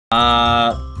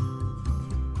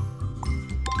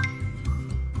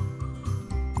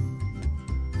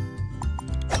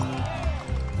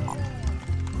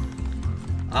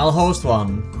I'll host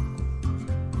one.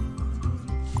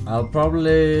 I'll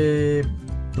probably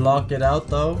block it out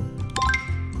though.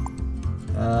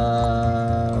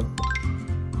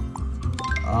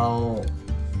 I'll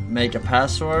make a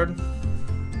password.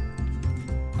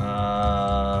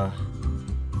 Alright.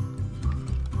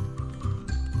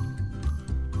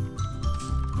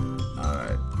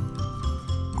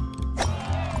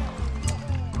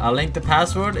 I'll link the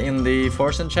password in the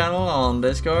FORSEN channel on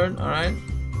Discord. Alright.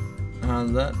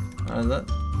 How's that? How's that?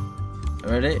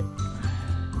 Ready?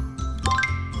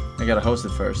 I gotta host it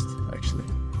first, actually.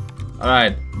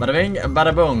 Alright. Bada bing,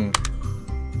 bada boom.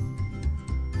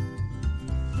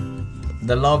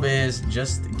 The lobby is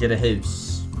just get a house.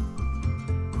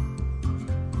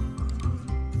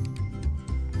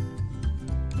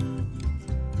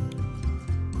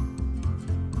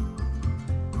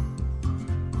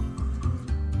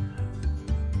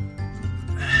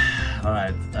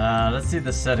 Alright, let's see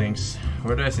the settings.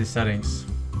 Where do I see settings?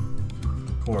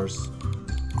 Course.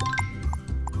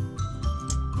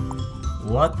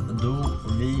 What do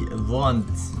we want?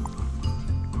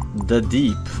 The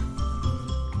Deep.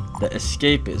 The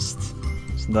Escapist.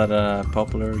 Isn't that a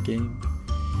popular game?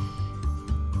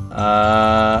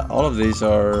 All of these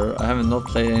are... I haven't not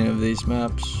played any of these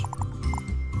maps.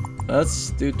 Let's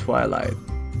do Twilight.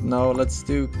 No, let's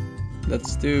do Worms.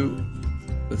 Let's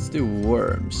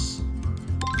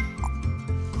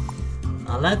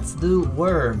do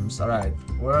Worms. Alright,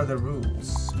 where are the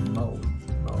rules? No,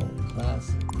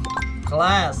 classic.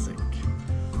 Classic.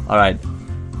 Alright.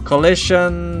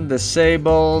 Collision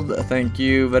disabled. Thank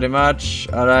you very much.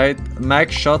 Alright.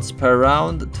 Max shots per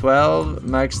round 12.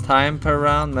 Max time per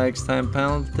round. Max time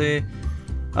penalty.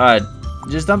 Alright.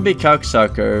 Just don't be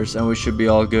cocksuckers and we should be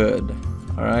all good.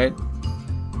 Alright.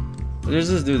 Let's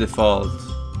just do default.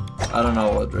 I don't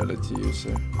know what really to use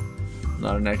here.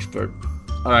 Not an expert.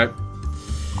 Alright.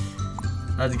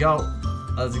 Let's go.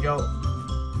 Let's go.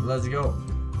 Let's go.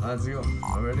 Let's go.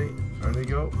 I'm ready. Ready to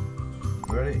go.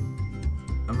 Ready.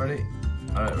 I'm ready.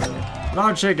 Alright, ready.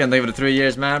 Large chicken, thank you for the 3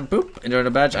 years, man. Boop. Enjoy the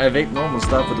badge. I vape normal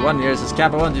stuff with 1 year. Says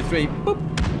Kappa 1, 2, 3. Boop.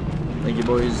 Thank you,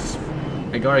 boys.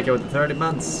 Agarika with the 30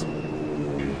 months.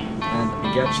 And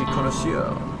Gachi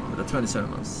Connoisseur with the 27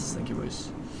 months. Thank you,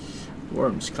 boys.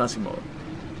 Worms, classic mode.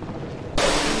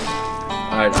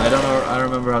 Alright, I don't know. I don't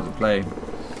remember how to play.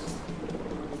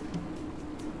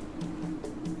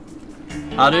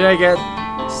 How did I get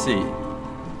C?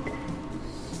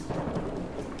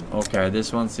 Okay,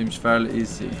 this one seems fairly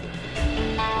easy.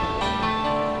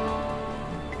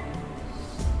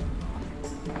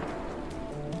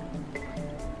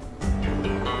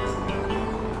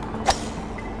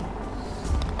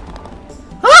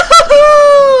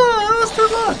 That was too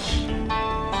much.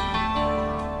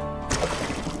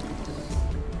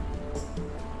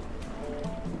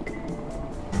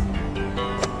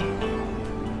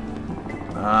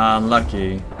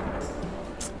 Unlucky.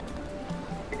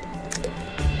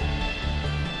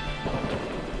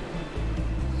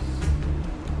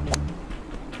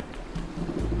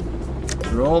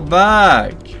 Roll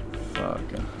back! Fuck,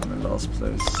 I'm in last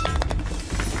place.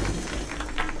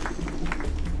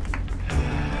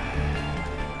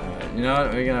 You know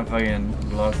what? We're gonna fucking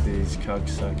block these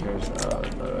cocksuckers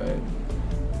out, alright?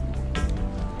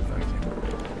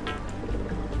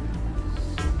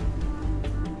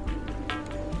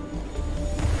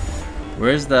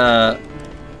 Where's the...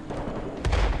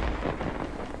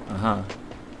 Uh-huh.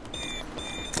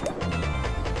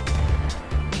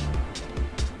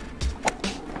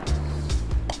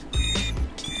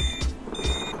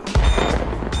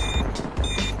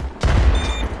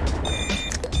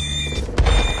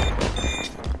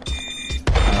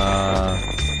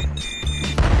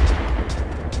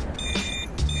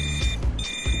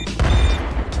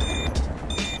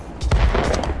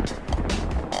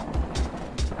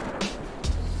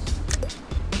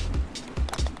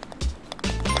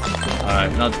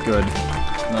 Alright, not good.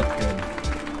 Not good.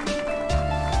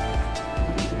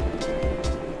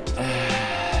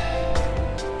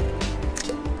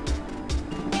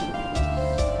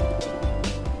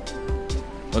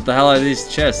 What the hell are these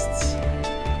chests?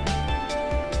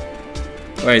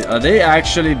 Wait, are they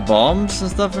actually bombs and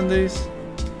stuff in these?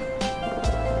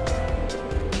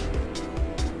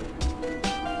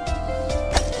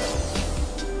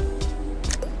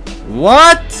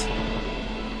 What?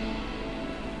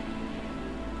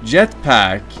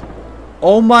 Jetpack.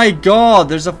 Oh my god,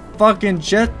 there's a fucking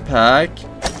jetpack.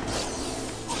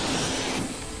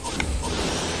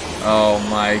 Oh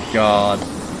my god.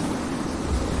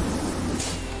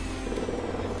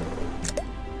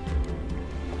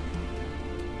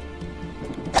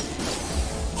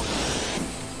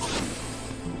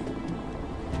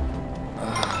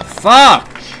 Fuck!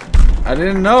 I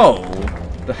didn't know.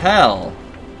 The hell?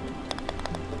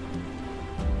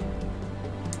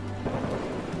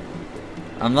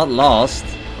 I'm not lost.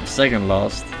 I'm second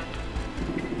lost.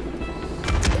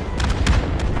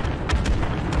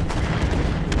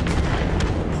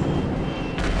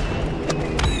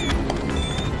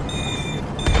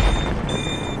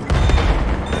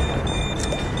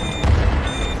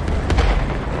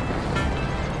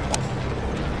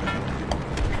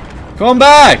 Come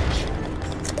back!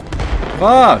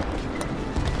 Fuck!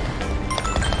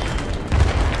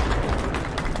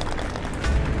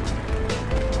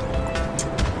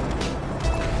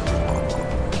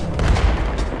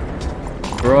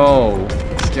 Bro,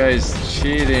 this guy is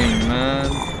cheating,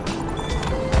 man.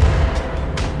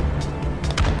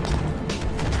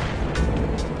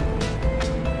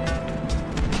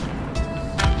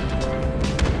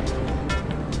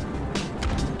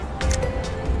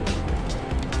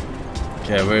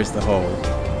 Okay, where's the hole?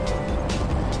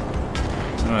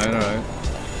 Alright, alright.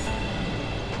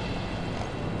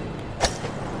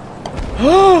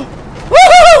 Oh!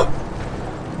 Woohoo!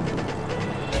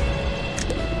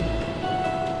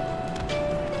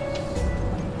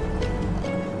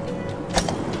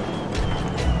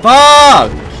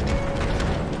 Fuck!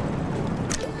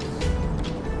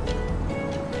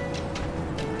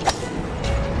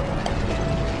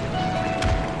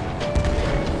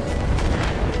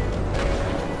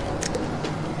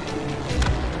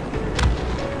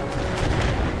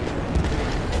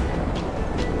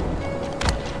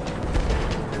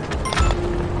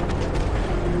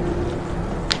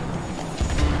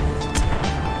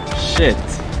 Shit.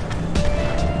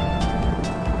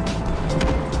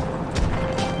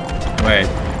 Wait.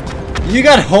 You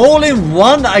got hole in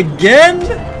one again?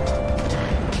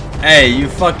 Hey, you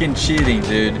fucking cheating,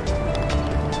 dude.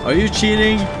 Are you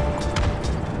cheating?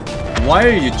 Why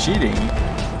are you cheating?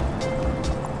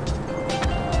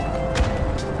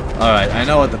 Alright, I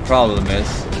know what the problem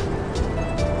is.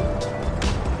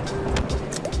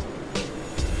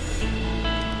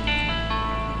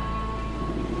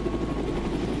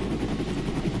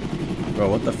 Bro,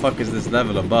 what the fuck is this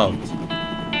level about?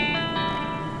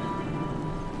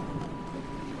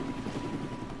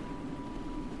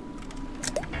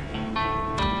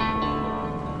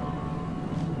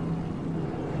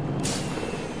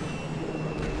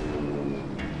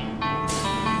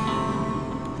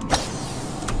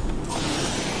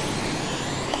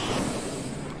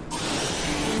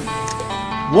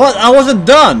 What? I wasn't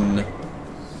done!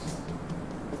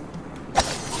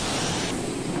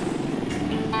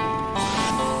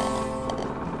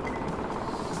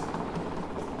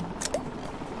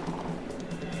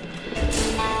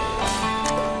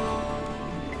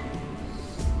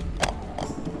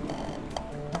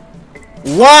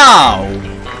 Wow!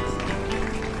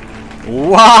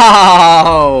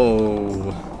 Wow!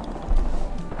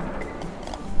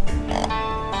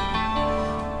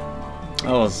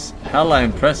 That was hella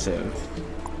impressive,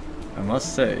 I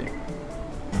must say.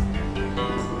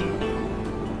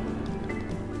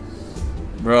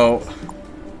 Bro.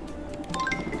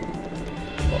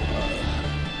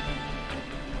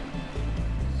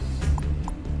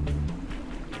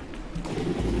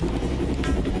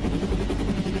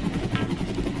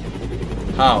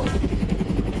 How?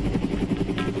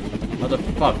 What the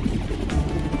fuck?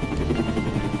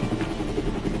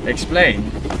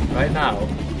 Explain right now.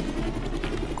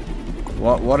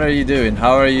 What are you doing?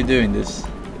 How are you doing this?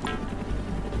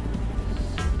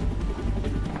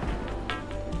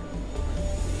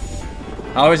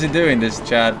 How is he doing this,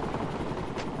 Chad?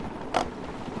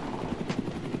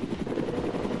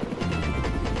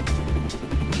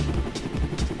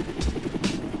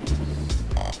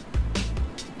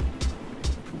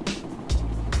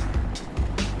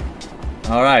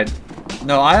 Alright.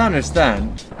 No, I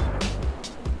understand.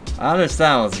 I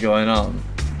understand what's going on.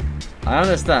 I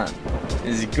understand.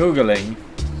 He's Googling.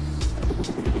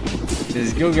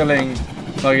 He's Googling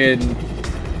fucking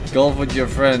golf with your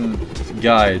friend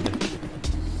guide.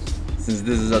 Since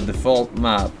this is a default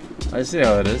map. I see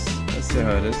how it is. I see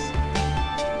how it is.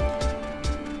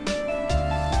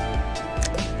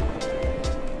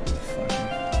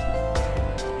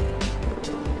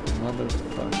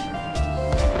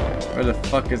 Motherfucker. Where the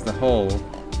fuck is the hole?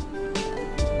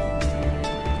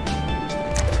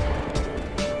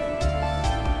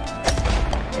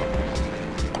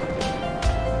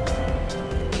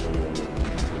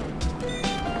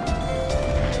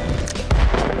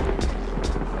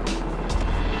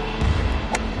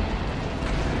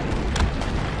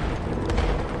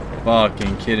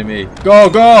 Fucking kidding me. Go,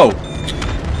 go!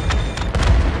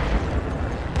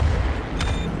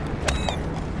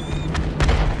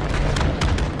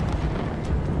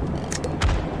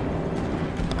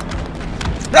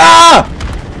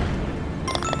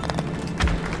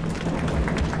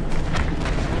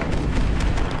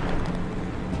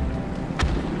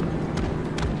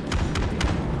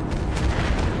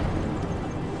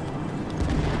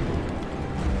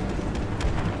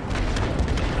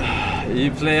 You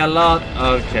play a lot.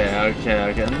 Okay.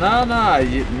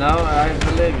 No, I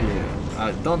believe you.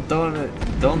 Don't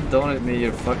donate me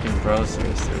your fucking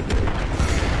browsers, dude.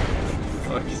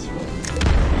 Fuck is wrong?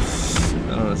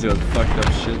 I don't wanna see what fucked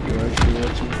up shit you're actually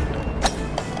watching.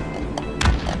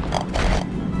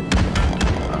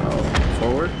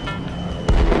 Forward.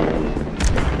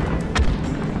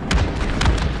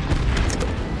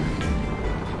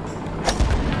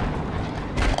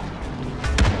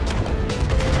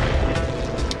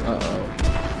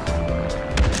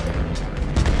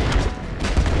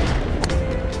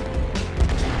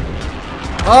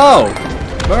 Oh!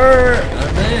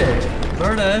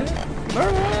 Birdie!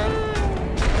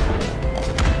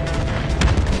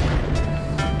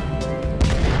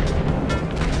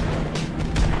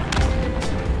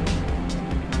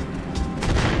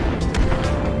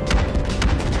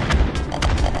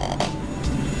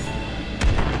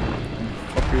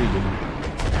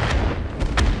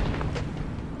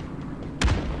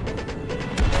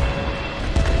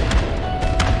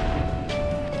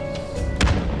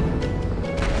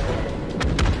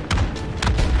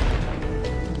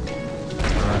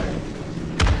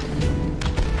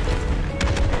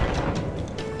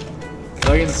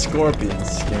 Scorpion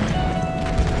skin.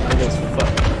 I guess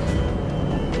fuck.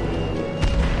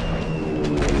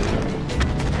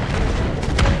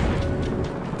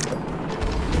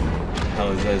 How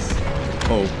is this?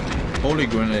 Oh, holy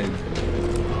grenade.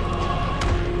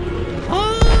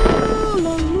 Hallelujah.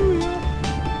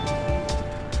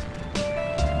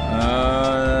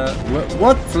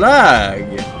 What flag?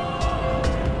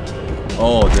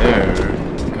 Oh, there.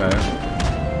 Okay.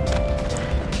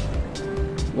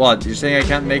 What? You're saying I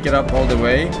can't make it up all the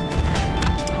way?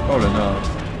 Probably not.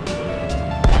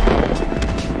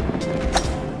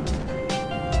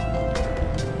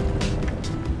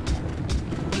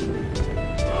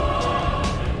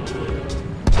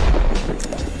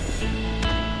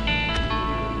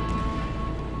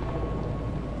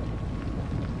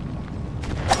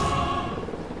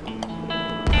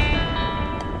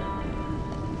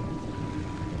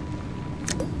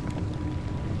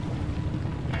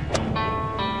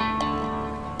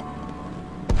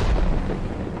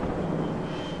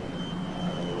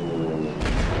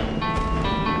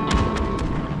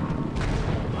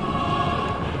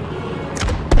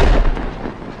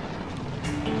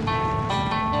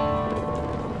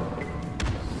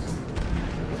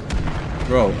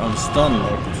 Bro, I'm stun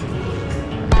locked.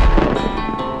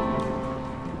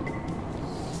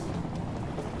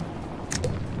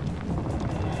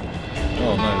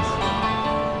 Oh, nice.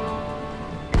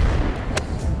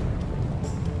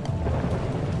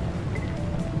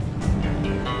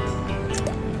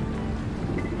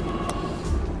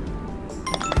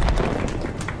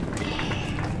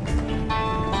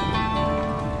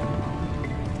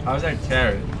 How was that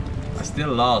carried? I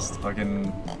still lost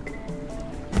fucking...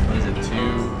 What is it, 2?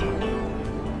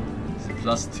 Is it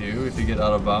 +2 if you get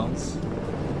out of bounds?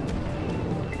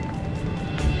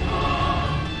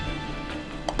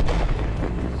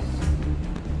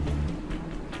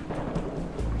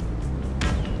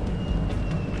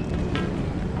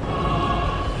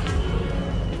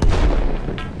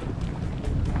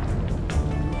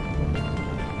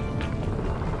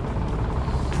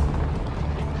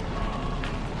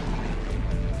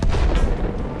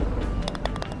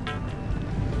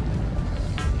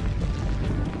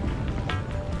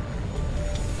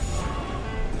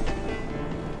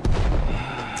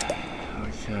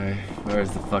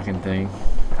 Where's the fucking thing?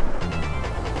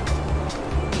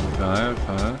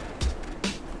 Okay.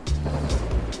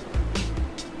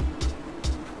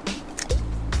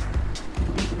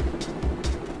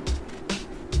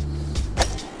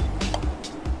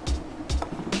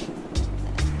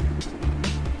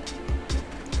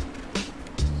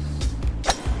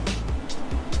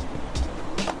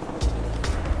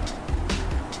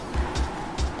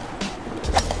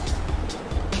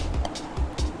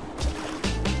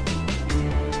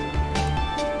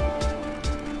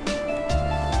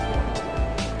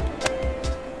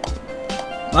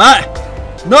 Ah!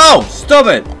 No! Stop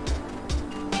it!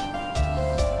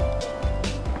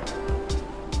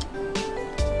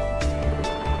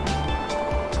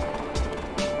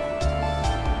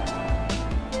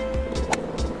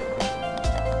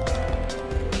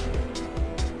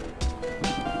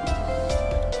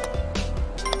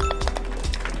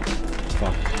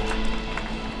 Fuck.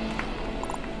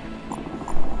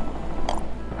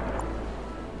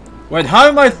 Wait, how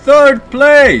am I third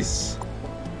place?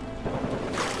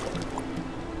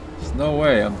 No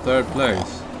way, I'm third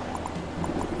place.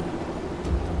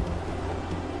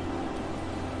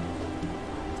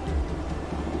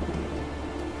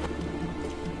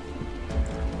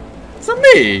 It's not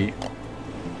me!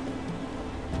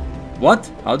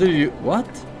 What? How did you... What?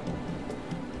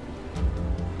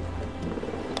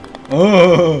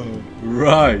 Oh,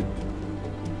 right.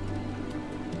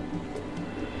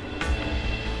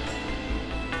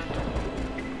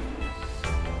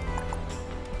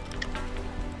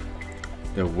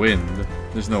 The wind.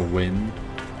 There's no wind.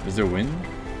 Is there wind?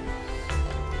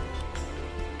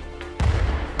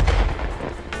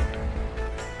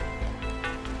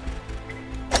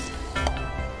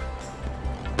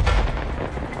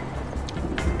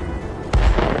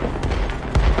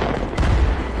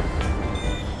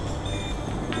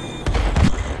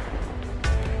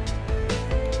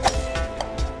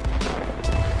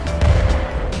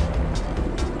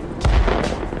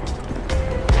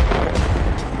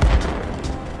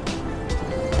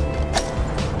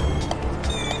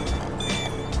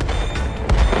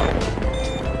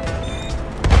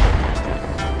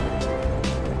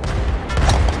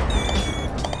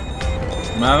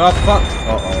 Motherfuck.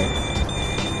 Uh-oh.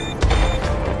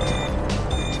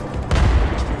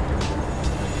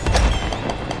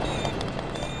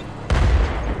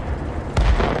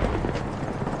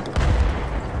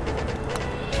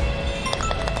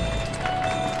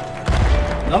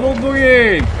 Double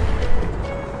boogie!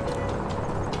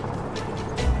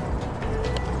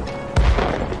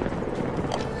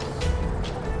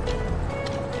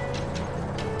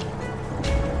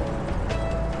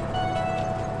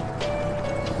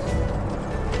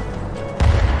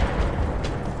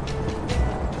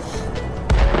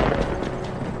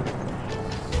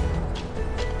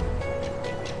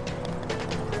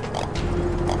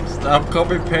 Stop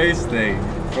copy pasting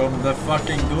from the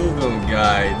fucking Google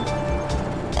guide.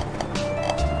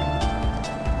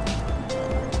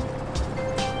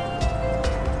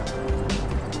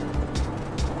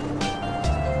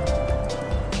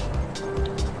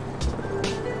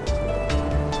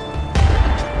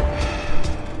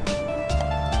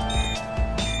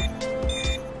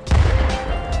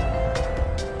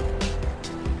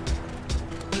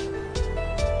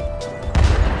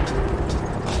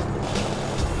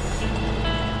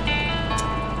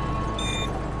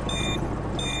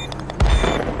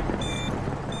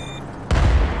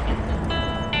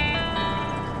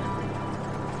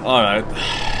 Alright.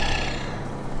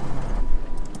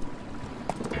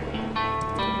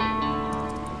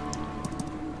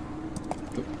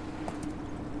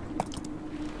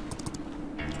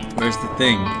 Where's the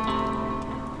thing?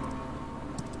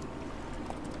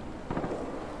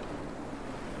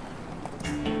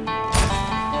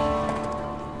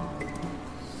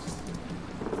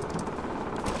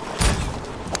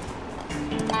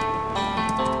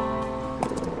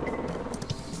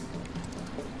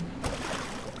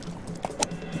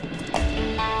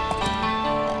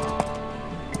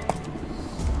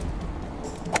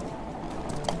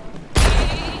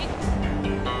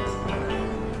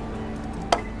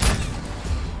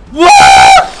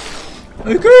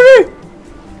 Okay.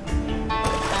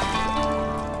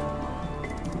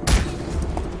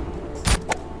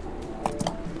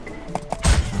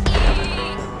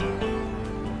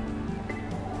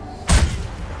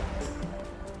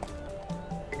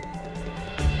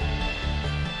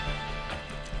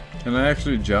 Can I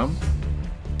actually jump?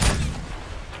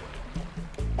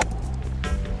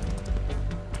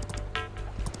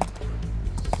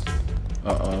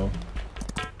 Uh-oh.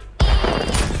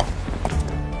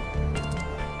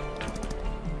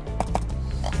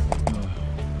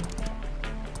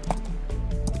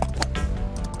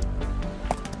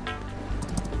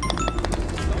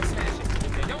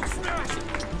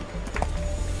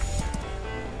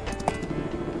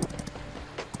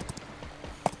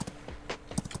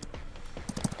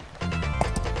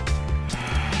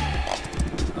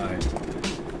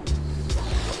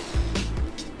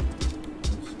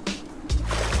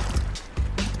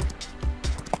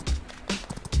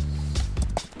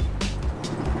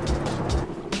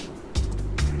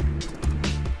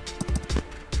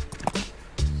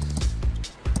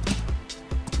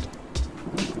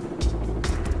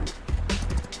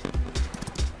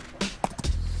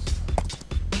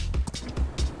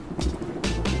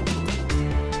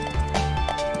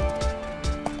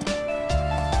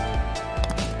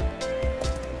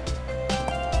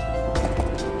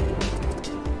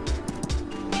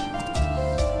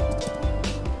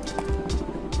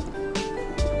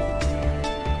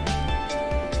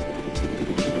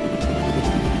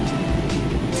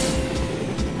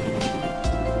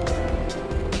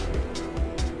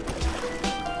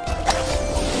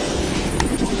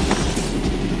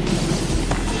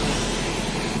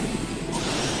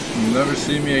 Never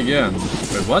see me again.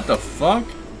 Wait, what the fuck?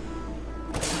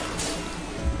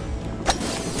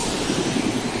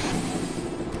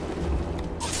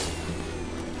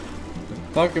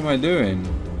 fuck am I doing?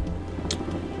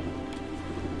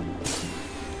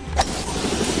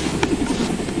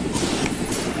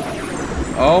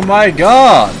 Oh my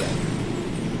god!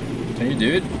 Can you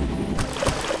do it?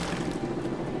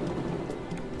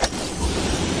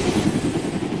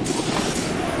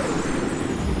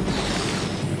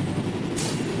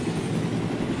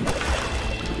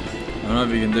 I don't know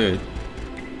if you can do it.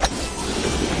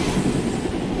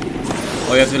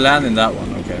 Oh, you have to land in that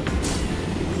one, okay.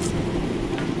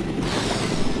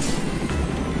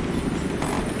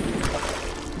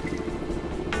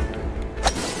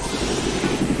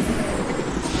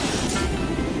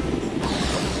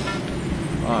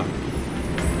 Ah.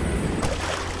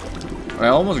 I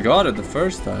almost got it the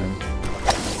first time.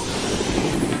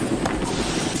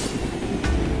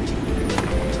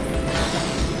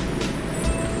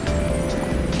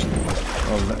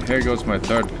 Oh, here goes my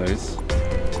third place.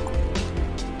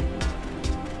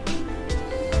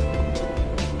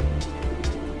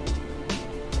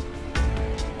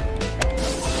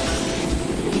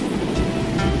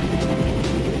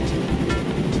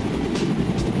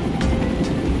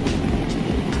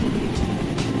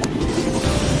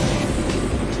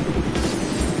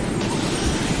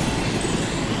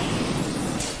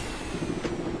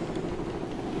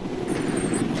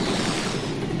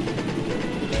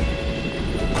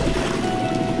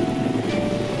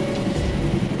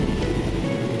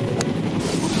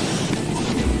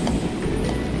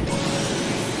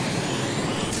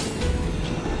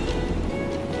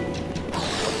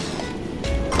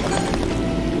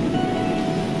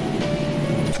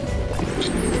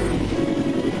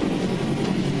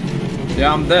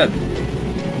 Yeah, I'm dead.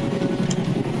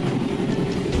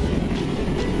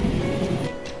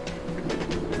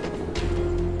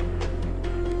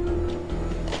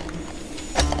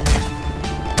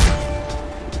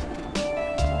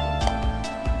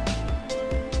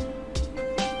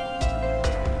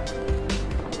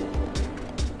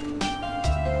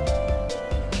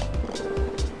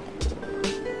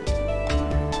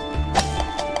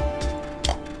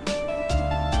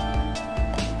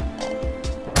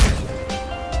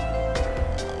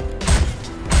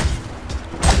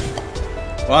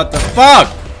 What the fuck?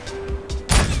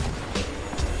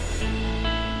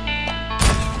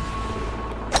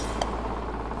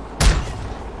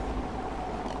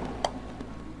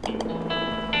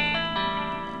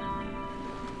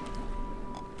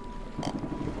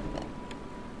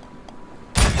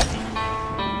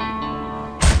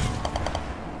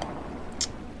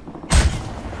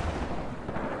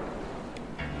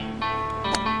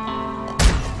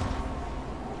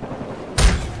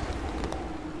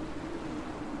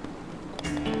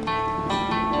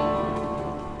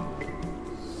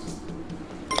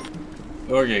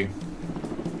 Okay.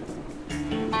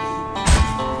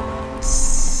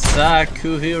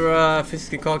 Sakuhira,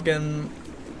 Fiskekaken,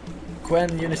 Quen,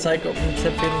 Unicycle,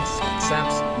 Set Feelings,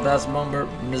 Samps, Das Mumber,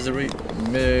 Misery,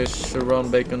 Sharon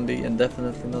Bacon D, and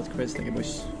definitely not Chris. Thank you,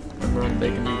 boys. Sharon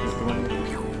Bacon D, thank you for money.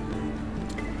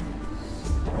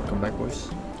 Welcome back, boys.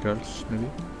 Girls, maybe.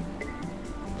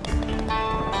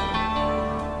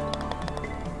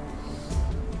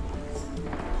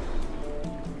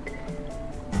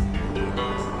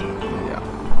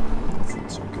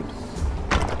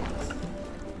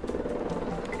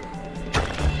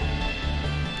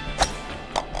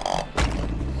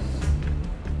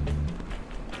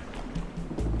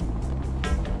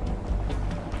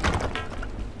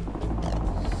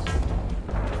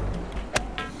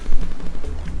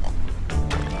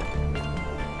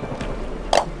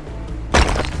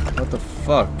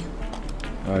 Fuck.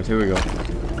 Alright, here we go.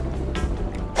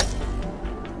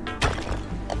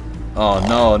 Oh,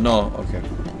 no, no. Okay.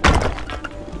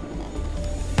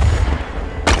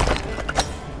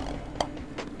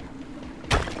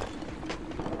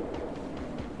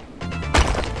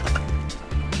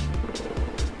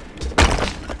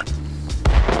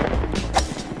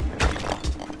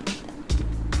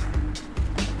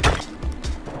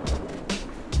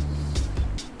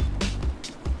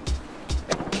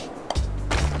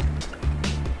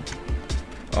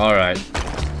 Alright.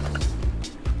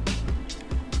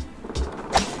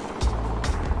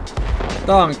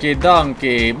 Donkey,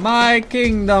 donkey, my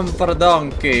kingdom for a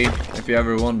donkey. If you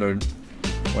ever wondered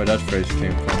where that phrase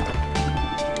came from,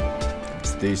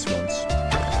 it's these ones.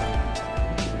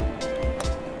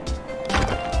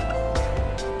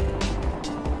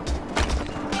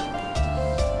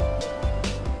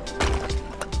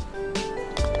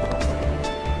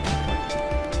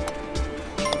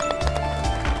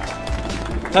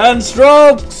 Hand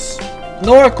strokes!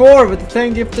 Norcore with the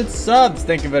 10 gifted subs.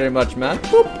 Thank you very much, man.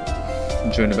 Boop.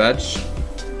 Enjoy the badge.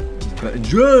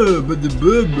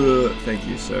 Thank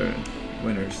you, sir.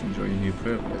 Winners, enjoy your new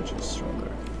privileges,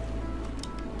 stronger.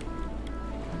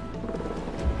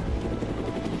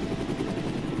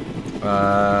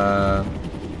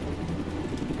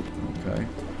 Okay.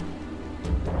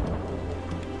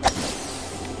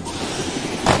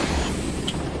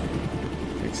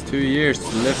 Takes 2 years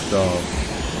to lift off.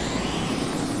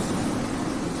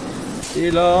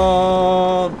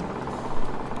 Elon!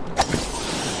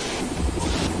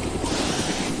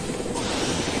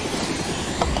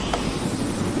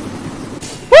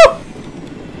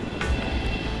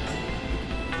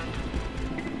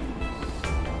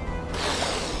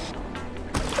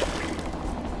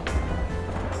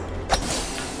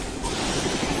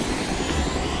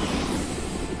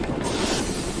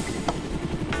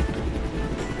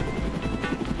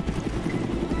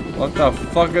 What the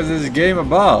fuck is this game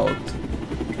about?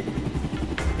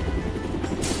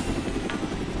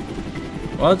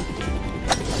 What?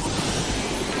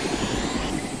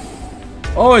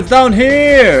 Oh, it's down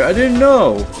here! I didn't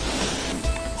know!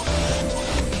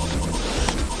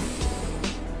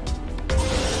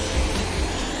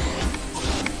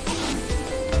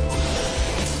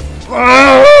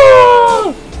 Ah!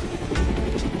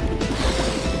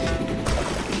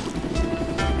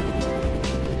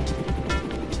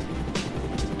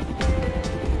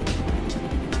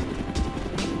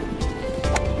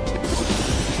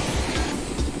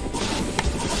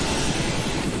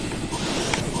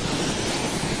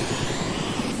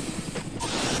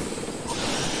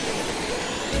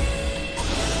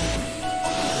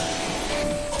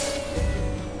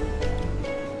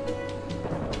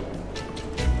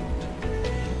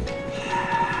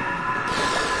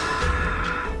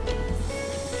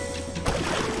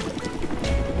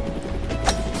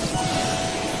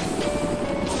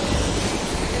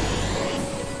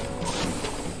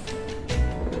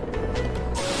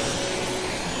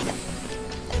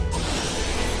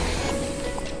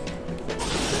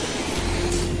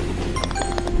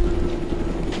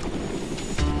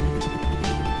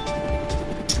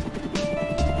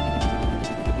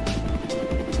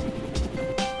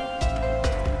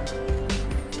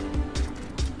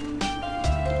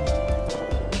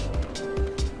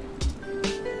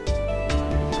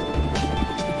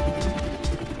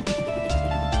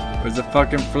 Where's the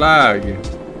fucking flag?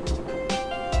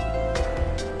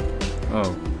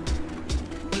 Oh.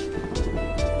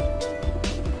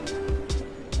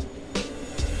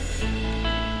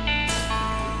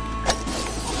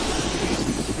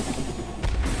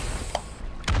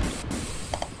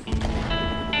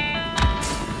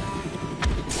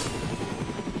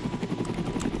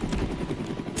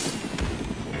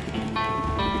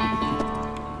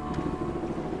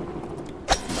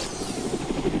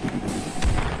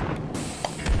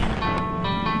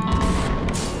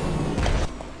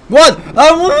 What?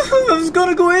 I was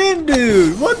gonna go in,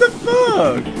 dude! What the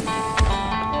fuck?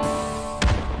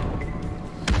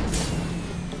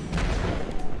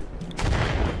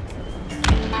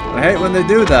 I hate when they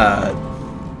do that. I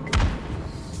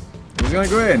was gonna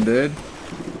go in, dude.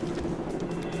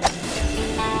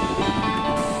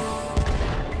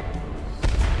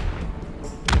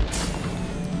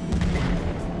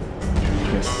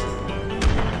 Yes.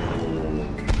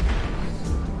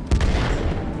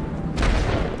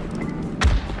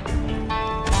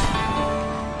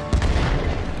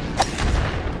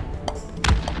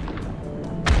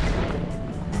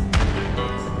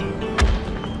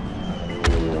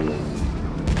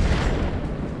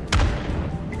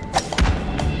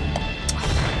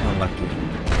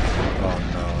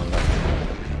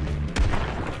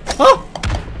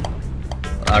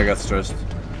 I got stressed.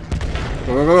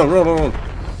 Roll.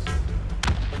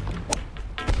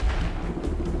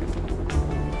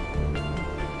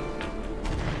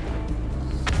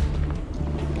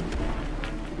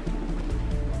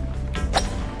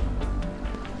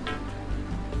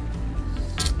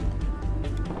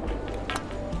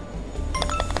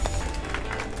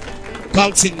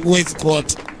 Counting with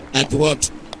what and what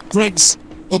brings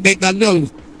Omega null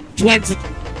 20.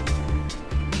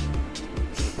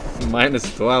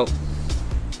 Minus 12.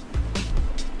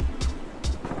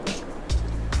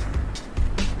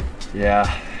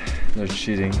 Yeah, they're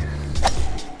cheating.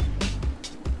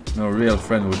 No real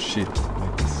friend would cheat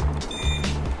like this.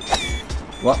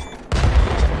 What?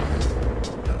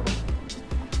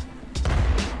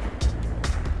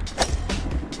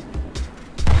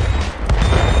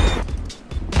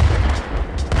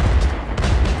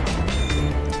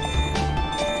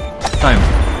 Time.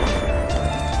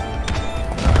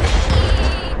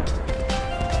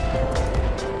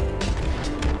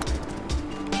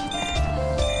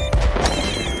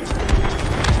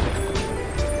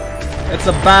 It's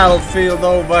a battlefield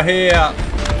over here.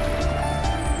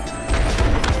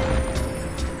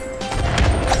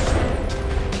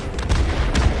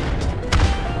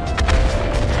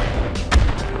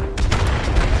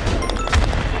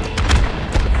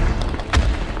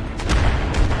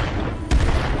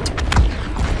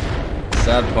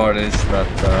 Sad part is that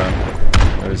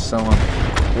there is someone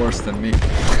worse than me.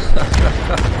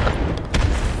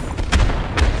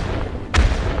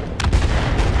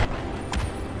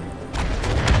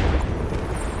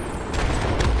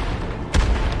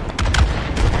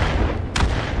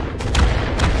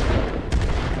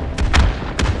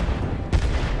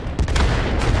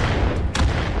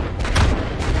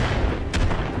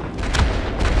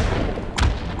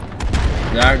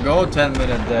 There go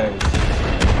 10-minute days.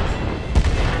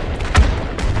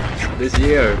 This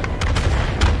year.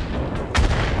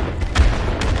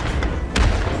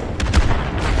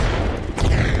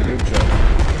 Good job.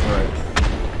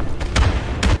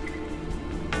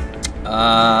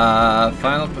 Alright.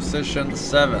 Final position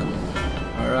 7.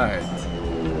 Alright.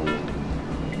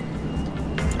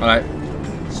 Alright.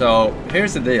 So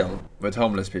here's the deal with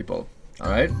homeless people.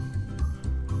 Alright.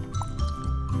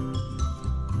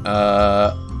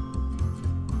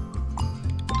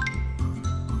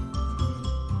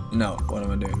 No, what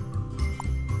am I doing?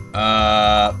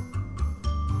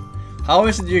 How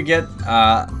is it you get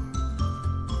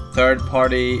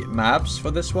third-party maps for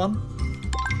this one?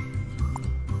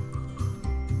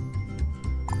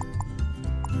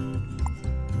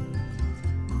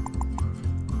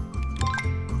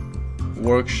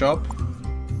 Workshop.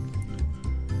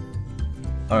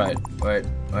 Alright, wait.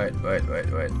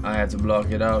 I had to block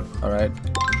it out. Alright.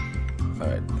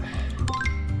 Alright.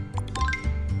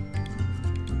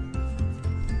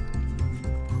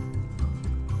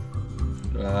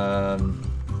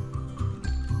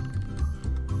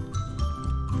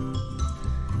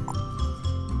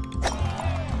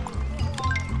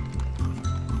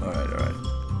 Alright.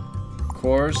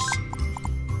 Course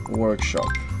workshop.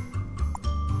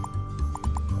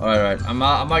 Alright. I'm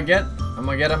gonna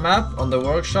get a map on the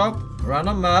workshop.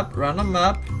 Random map.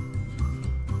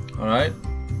 Alright.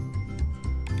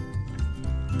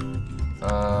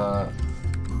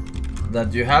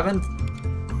 That you haven't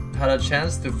had a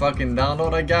chance to fucking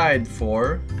download a guide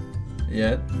for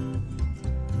yet.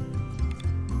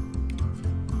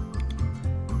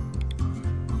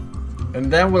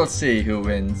 And then we'll see who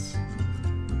wins.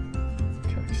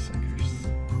 Cocksuckers.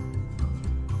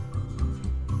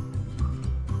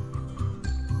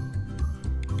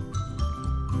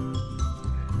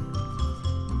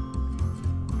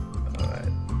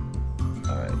 Alright.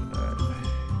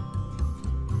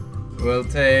 We'll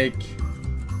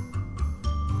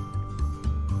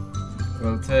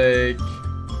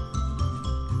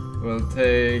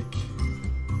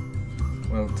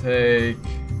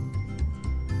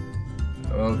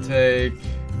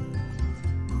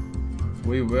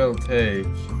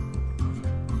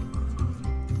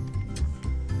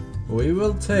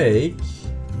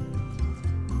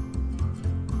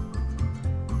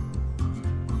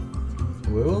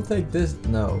take this.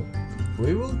 No,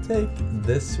 we will take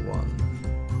this one.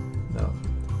 No.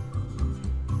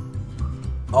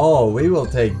 Oh, we will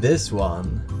take this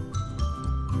one.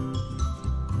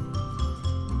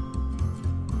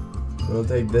 We'll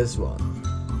take this one.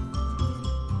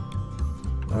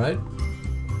 Alright.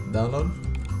 Download.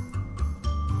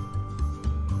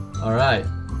 Alright.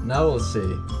 Now we'll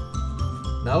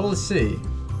see.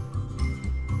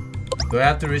 Do I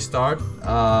have to restart?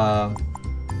 No,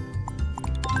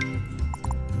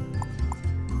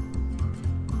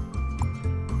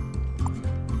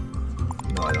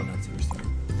 I don't have to restart.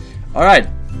 Alright.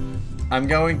 I'm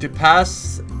going to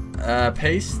paste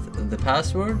the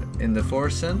password in the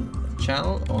FORSEN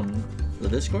channel on the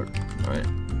Discord. Alright.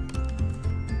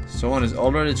 Someone is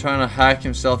already trying to hack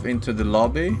himself into the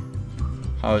lobby.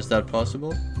 How is that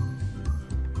possible?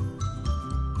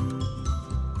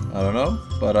 I don't know,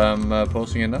 but I'm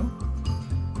posting it now.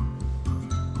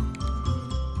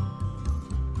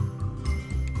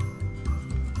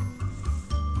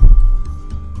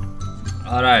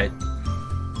 Alright.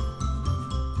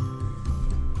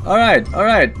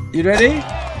 Alright. You ready?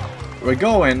 We're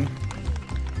going.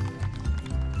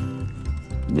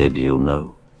 Did you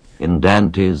know? In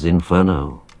Dante's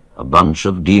Inferno, a bunch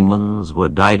of demons were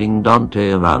guiding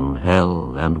Dante around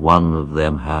hell, and one of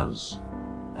them has,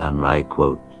 and I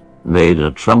quote, made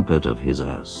a trumpet of his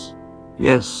ass.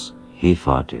 Yes, he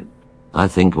farted. I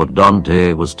think what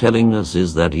Dante was telling us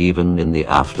is that even in the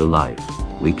afterlife,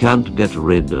 we can't get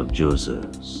rid of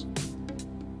juicers.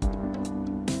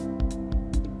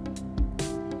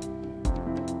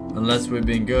 Unless we've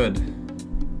been good.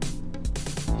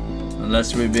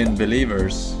 Unless we've been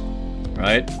believers,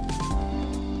 right?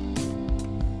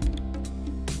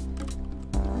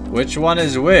 Which one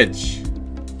is which?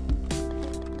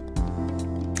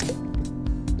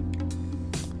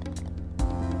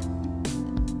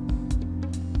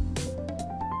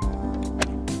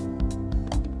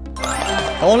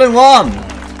 Hole in one!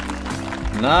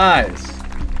 Nice!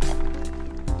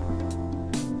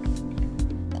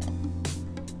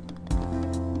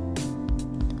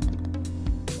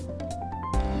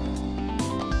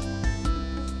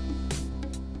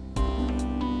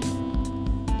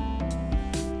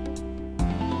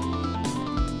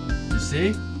 You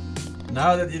see?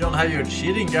 Now that you don't have your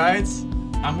cheating guides,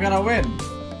 I'm gonna win!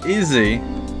 Easy!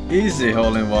 Easy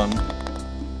hole in one.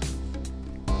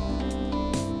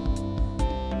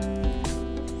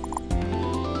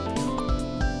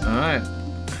 Alright.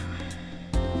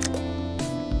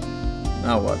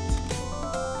 Now what?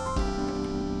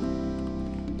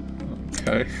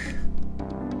 Okay.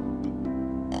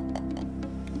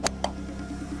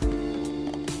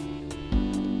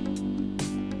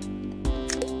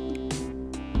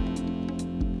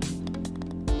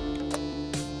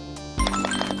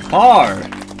 Par!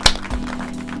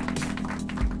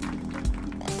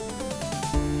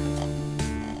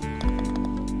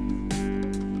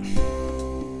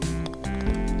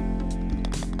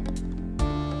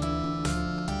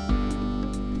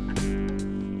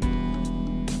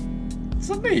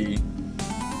 Me.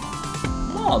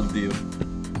 Maldio.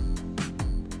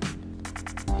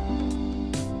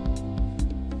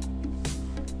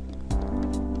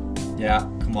 Yeah,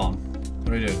 come on.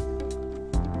 What are you doing?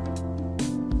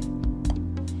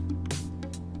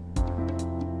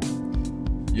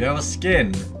 You have a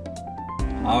skin.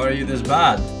 How are you this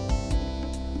bad?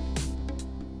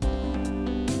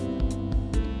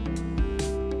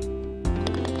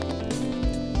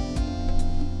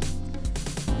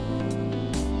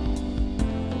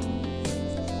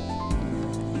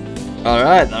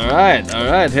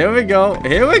 Alright, here we go,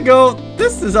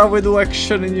 This is how we do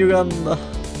action in Uganda.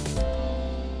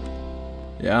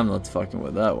 Yeah, I'm not fucking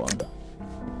with that one.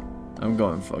 I'm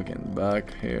going fucking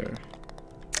back here.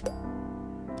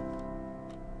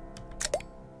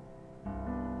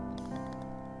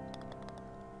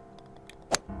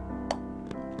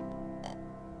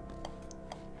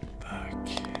 Back.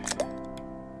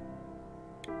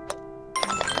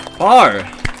 Par!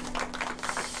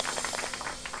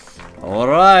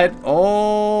 Alright.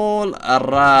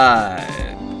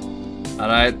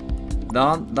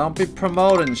 Don't be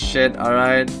promoting shit,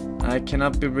 alright? I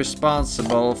cannot be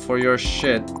responsible for your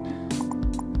shit.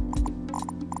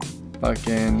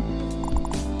 Fucking...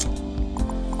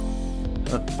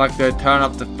 What the fuck do I turn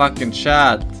off the fucking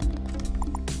chat?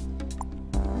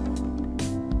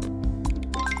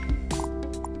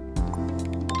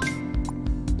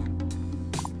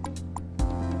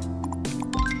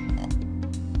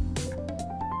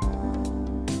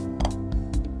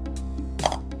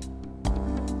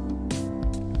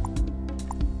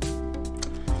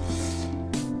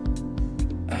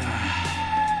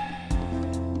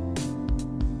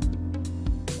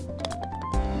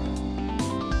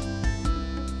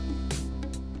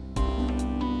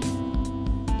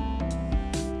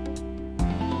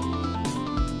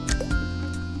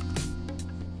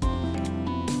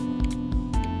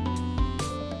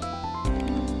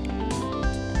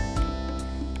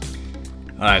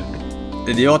 Alright,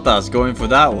 Idiota's going for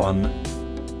that one.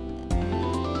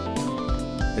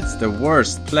 It's the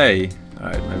worst play.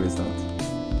 Alright, maybe it's not.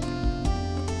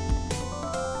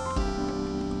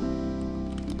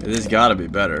 It has gotta be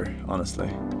better,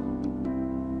 honestly.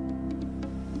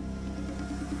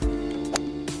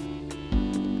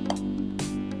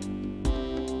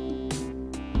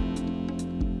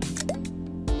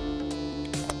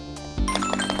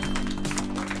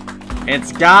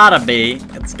 It's gotta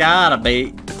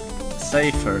be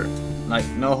safer. Like,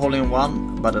 no hole in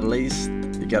one, but at least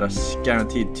you get a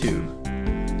guaranteed 2.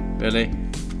 Really?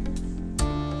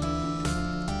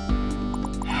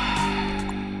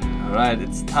 Alright,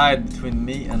 it's tied between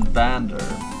me and Vander.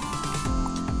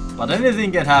 But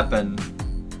anything can happen.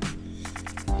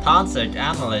 Tansik,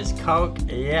 Analyst, Coke,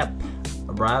 yep.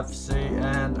 Rafsy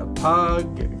and a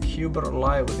Pug. Cuber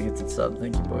Live, I think it's a sub.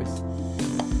 Thank you, boys.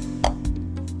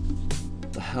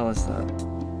 The hell is that?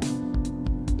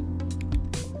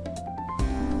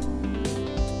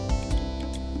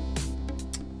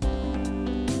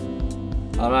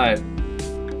 Alright.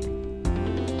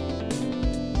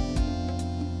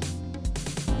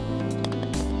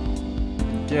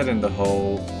 Get in the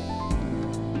hole.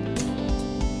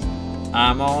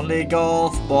 I'm only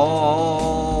golf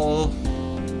ball.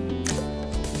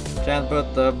 Can't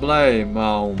put the blame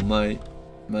on me.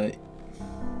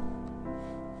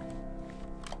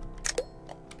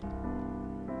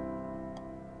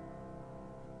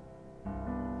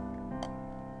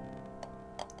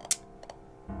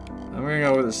 I'm gonna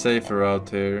go with a safer route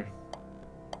here.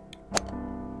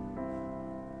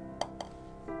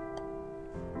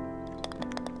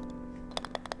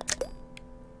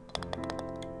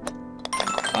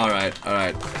 Alright.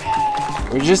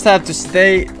 We just have to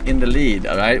stay in the lead,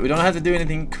 alright? We don't have to do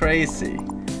anything crazy.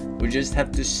 We just have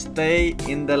to stay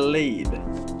in the lead.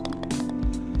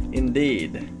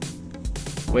 Indeed.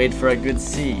 Wait for a good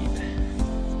seed.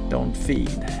 Don't feed.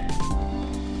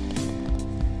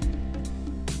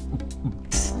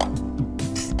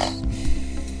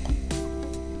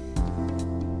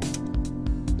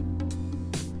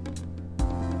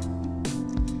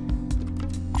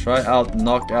 Try out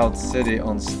Knockout City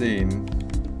on Steam.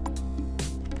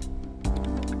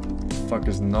 Fuck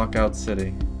is Knockout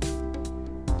City?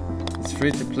 It's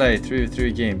free to play,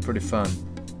 3v3 game, pretty fun.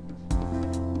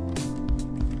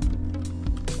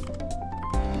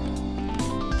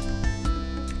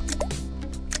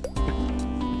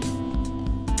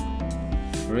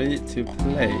 Free to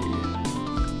play.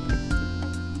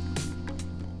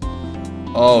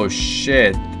 Oh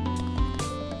shit.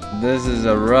 This is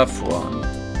a rough one.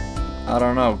 I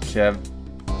don't know, Kev.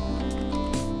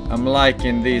 I'm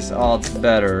liking these odds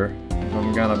better if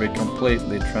I'm gonna be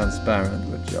completely transparent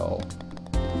with y'all.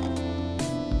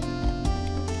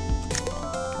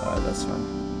 Alright, that's fine.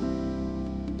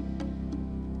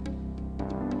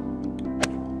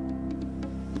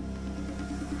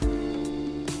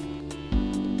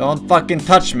 Don't fucking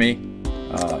touch me!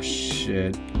 Oh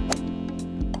shit.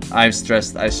 I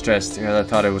stressed because I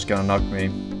thought it was gonna knock me.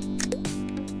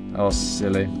 That was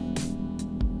silly.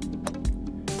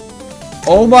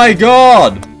 Oh my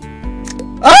god!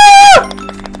 Ah!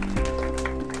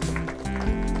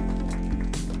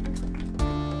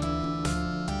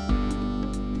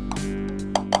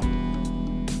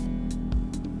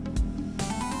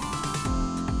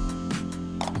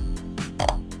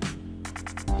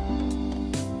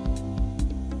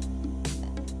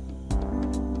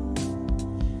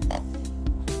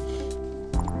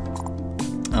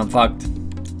 I'm fucked.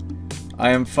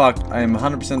 I am fucked. I am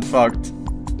 100% fucked.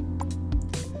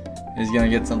 He's gonna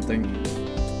get something.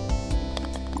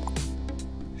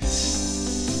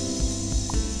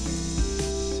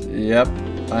 Yep,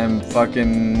 I'm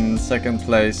fucking second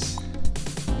place.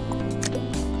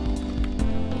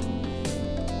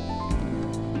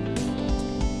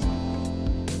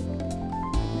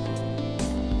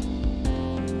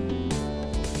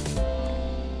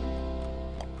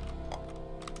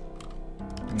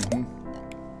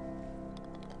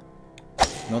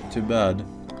 Not too bad.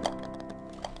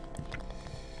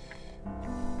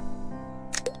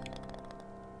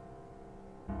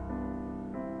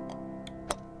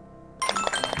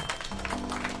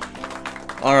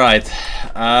 All right.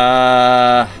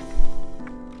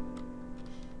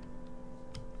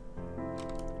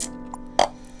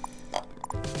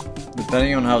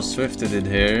 Depending on how Swift did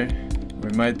here, we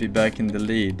might be back in the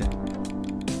lead.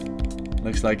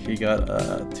 Looks like he got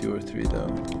 2 or 3 though.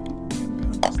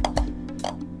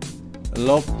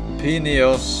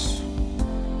 Lopinios.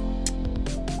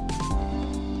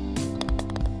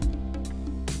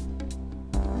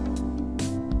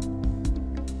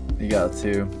 He got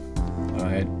 2.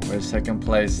 Alright, we're second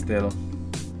place still.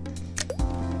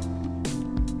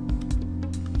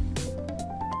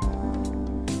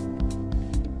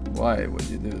 Why would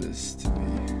you do this to me?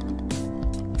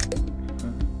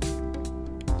 Huh?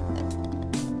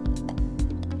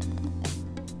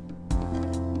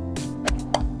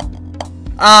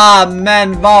 Ah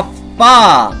men, vad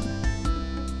fan!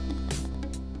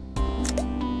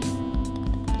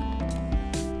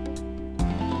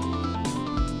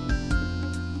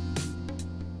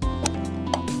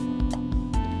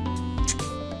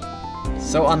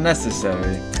 So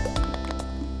unnecessary.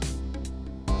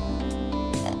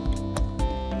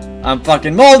 I'm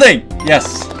fucking molding!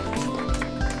 Yes!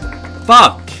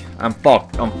 Fuck! I'm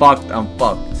fucked. I'm fucked. I'm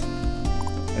fucked.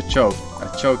 I choked. I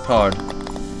choked hard.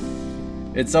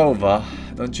 It's over.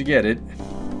 Don't you get it?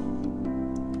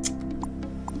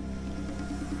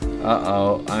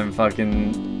 Uh-oh. I'm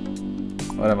fucking...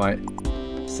 What am I?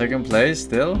 Second place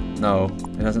still? No.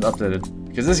 It hasn't updated.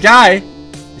 Because this guy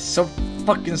is so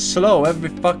fucking slow every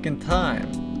fucking time.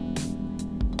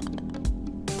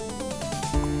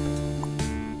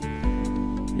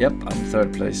 Yep, I'm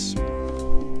third place.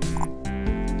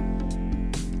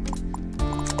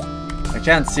 I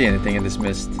can't see anything in this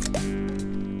mist.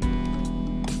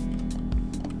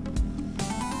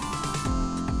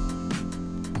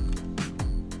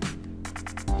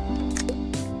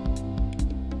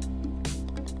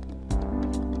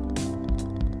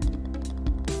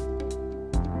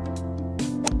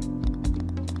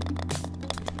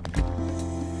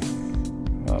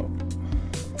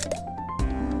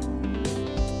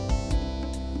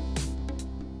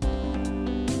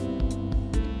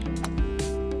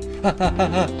 I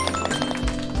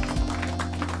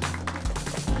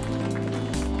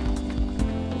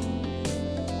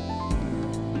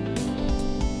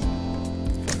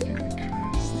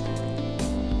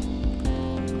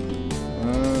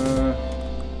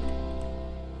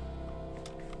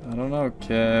don't know,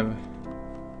 Kev.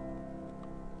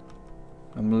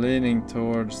 I'm leaning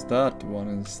towards that one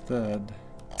instead.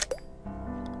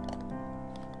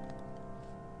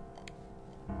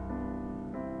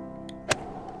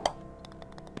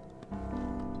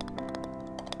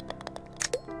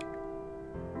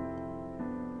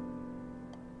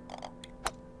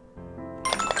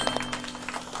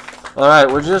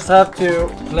 Alright, we just have to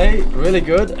play really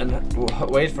good and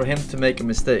wait for him to make a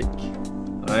mistake.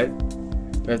 Alright?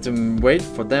 We have to wait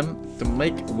for them to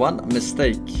make one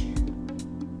mistake.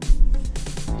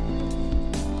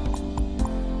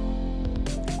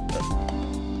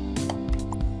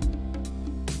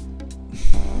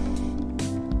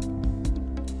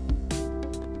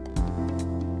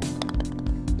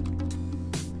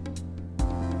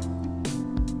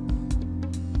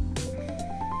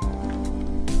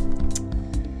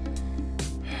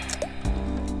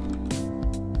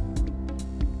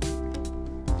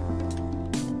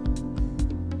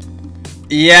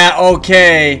 Yeah,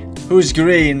 okay. Who's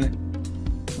green?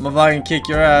 I'm gonna fucking kick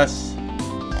your ass.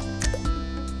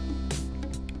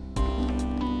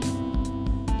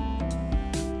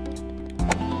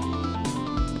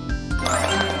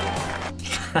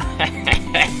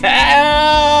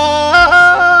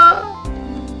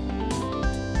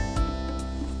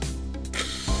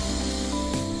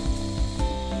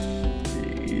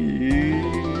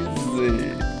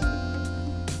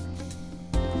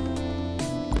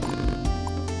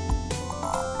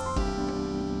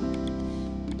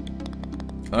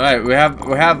 Alright, we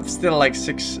have still like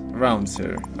 6 rounds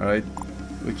here, alright?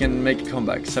 We can make a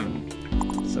comeback, 7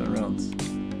 rounds.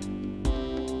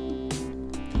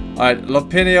 Alright,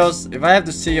 Lopinios, if I have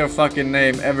to see your fucking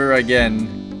name ever again,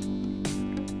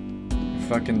 you're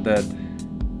fucking dead.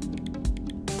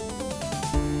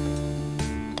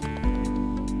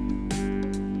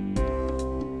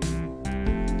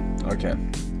 Okay.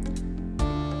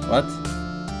 What?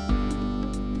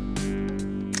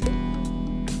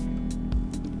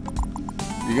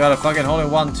 You got a fucking only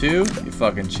 1, 2? You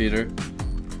fucking cheater.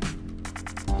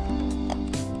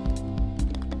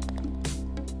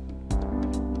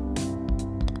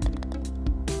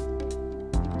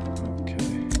 Okay,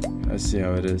 I see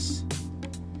how it is.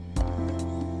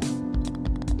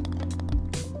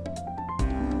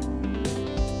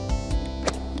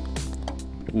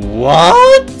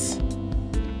 What?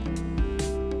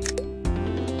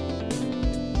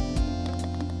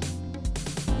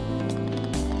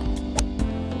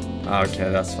 Okay,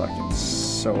 that's fucking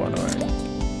so annoying.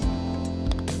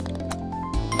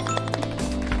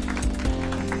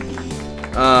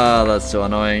 Ah, that's so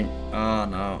annoying. Oh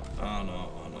no, oh no,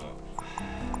 oh no.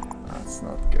 That's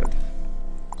not good.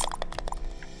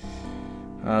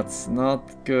 That's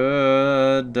not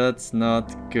good. That's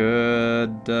not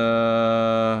good.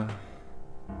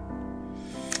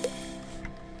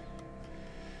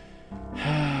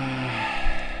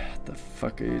 What the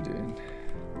fuck are you doing?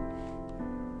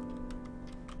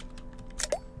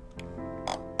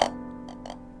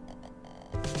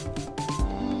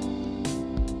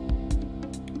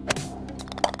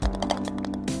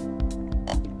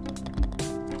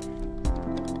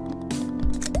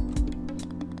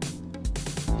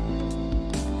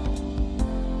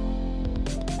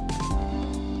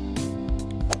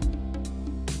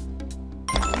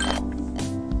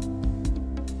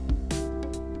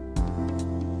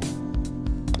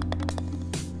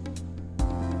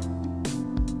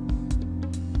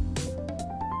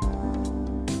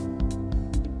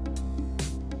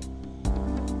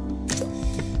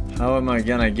 How am I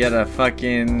gonna get a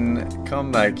fucking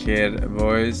comeback here,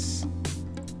 boys?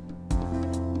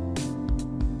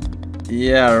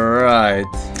 Yeah, right.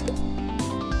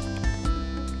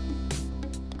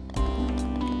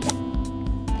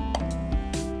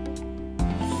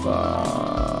 Fuck.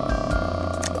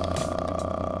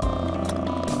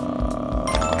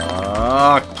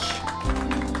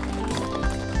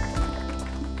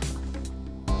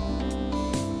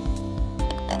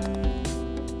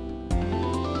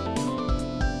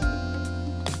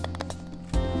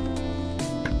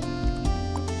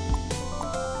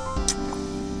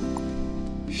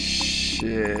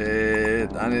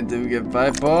 Shit, I need to get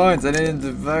 5 points. I need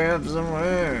to fuck up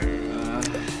somewhere.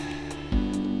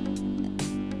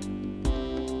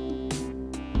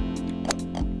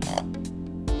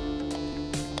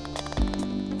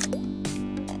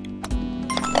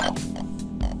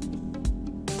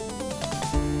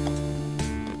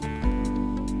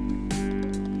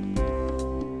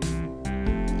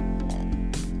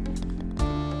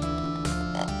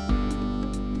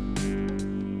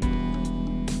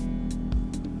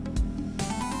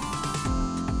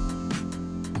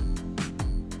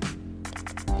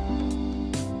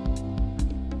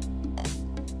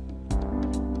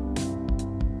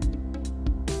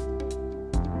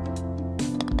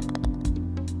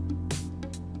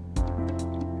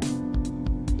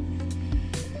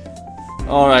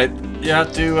 All right, you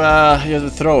have to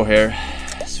throw here,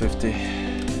 Swifty.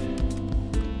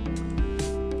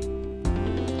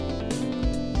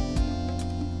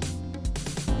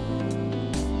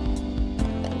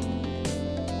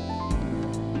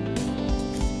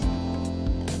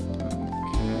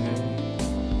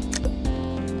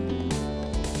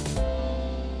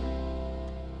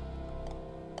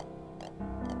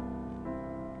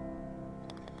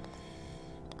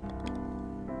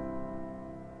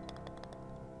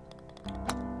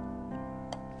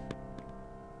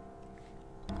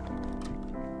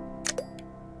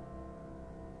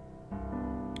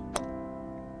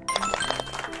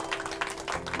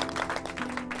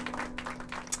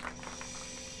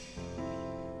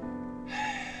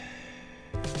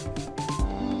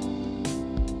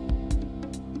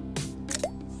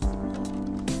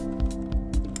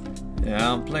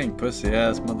 Yeah, I'm playing pussy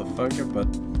ass motherfucker, but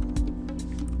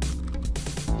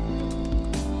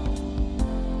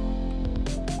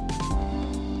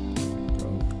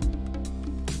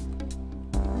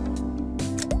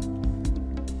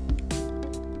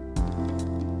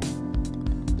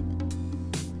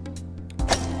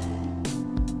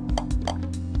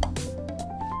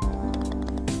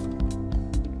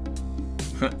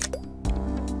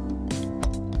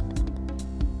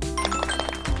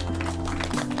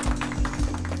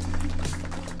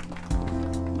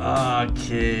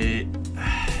okay.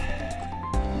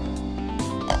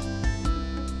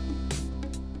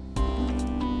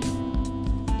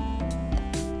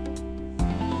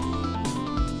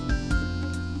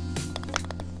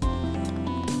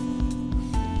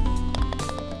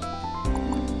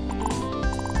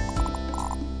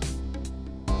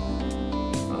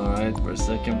 Alright, we're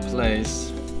second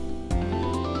place.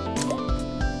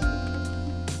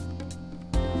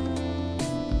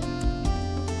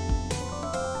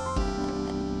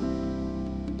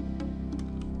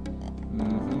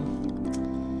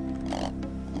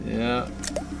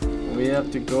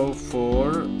 To go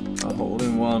for a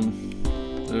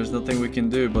hole-in-one. There's nothing we can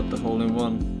do but the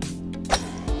hole-in-one.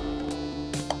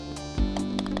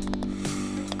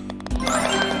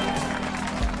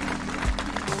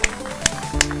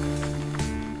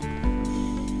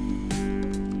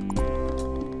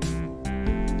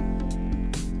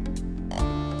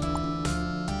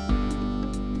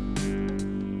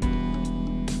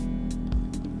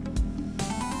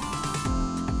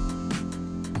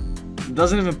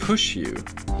 Doesn't even push you.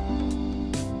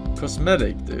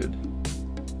 Cosmetic, dude.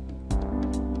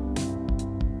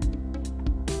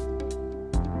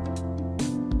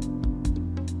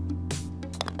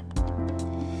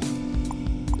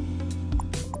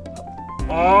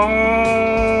 Oh,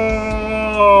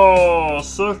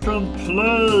 second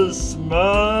place,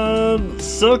 man.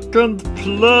 Second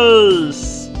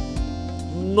place.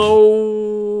 No.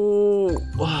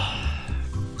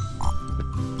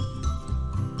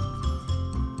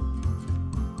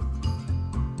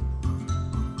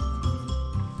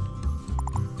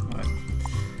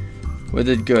 We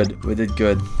did good. We did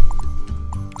good.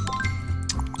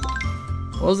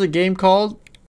 What was the game called?